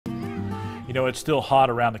You know, it's still hot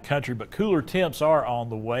around the country, but cooler temps are on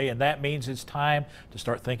the way, and that means it's time to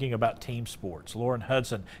start thinking about team sports. Lauren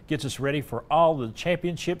Hudson gets us ready for all the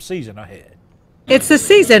championship season ahead. It's the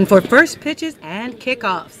season for first pitches and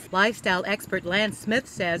kickoffs. Lifestyle expert Lance Smith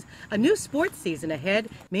says a new sports season ahead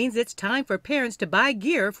means it's time for parents to buy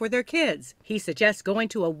gear for their kids. He suggests going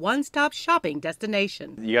to a one-stop shopping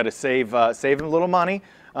destination. You got to save a little money.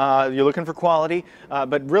 You're looking for quality,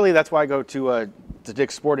 but really that's why I go to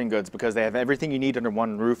Dick's Sporting Goods, because they have everything you need under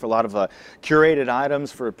one roof, a lot of curated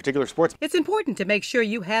items for particular sports. It's important to make sure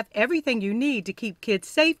you have everything you need to keep kids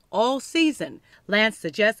safe all season. Lance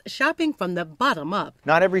suggests shopping from the bottom up.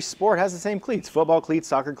 Not every sport has the same cleats. Football cleats,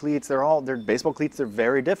 soccer cleats, they're baseball cleats, they're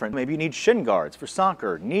very different. Maybe you need shin guards for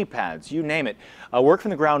soccer, knee pads, you name it. Work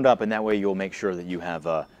from the ground up, and that way you'll make sure that you have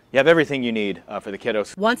everything you need for the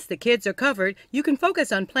kiddos. Once the kids are covered, you can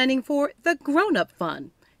focus on planning for the grown-up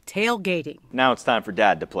fun. Tailgating. Now it's time for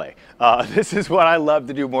Dad to play. This is what I love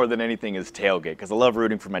to do more than anything, is tailgate, because I love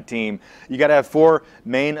rooting for my team. You got to have 4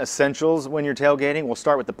 main essentials when you're tailgating. We'll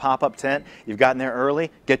start with the pop-up tent. You've gotten there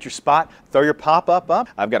early, get your spot, throw your pop-up up.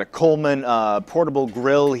 I've got a Coleman portable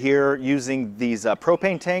grill here using these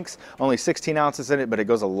propane tanks, only 16 ounces in it, but it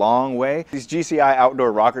goes a long way. These GCI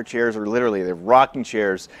outdoor rocker chairs are literally, they're rocking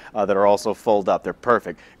chairs that are also fold up. They're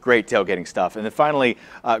perfect. Great tailgating stuff. And then finally,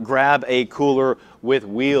 grab a cooler with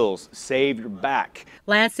wheels. Save your back.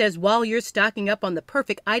 Lance says while you're stocking up on the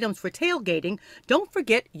perfect items for tailgating, don't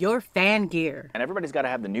forget your fan gear. And everybody's got to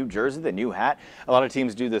have the new jersey, the new hat. A lot of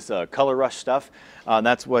teams do this color rush stuff.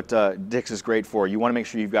 That's what Dick's is great for. You want to make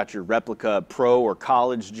sure you've got your replica pro or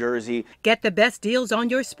college jersey. Get the best deals on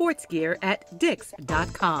your sports gear at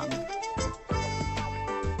Dicks.com.